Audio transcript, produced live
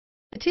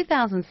The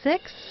 2006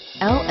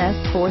 LS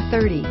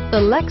 430. The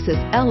Lexus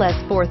LS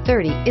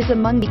 430 is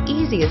among the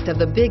easiest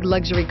of the big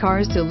luxury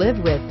cars to live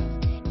with.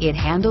 It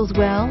handles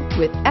well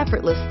with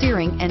effortless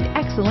steering and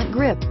excellent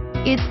grip.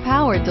 Its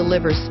power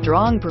delivers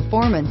strong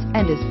performance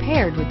and is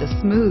paired with a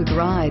smooth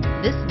ride.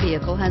 This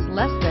vehicle has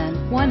less than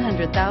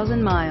 100,000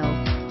 miles.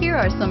 Here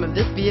are some of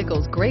this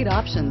vehicle's great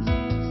options: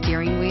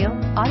 steering wheel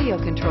audio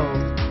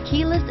controls,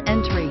 keyless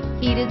entry,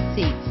 heated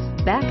seats,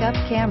 backup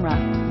camera,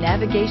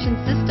 navigation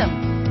system,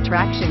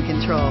 traction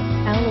control,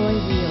 alloy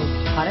wheels,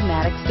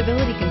 automatic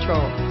stability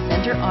control,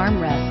 center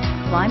armrest,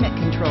 climate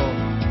control.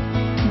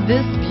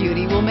 This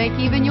beauty will make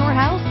even your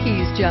house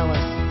keys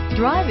jealous.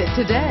 Drive it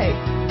today.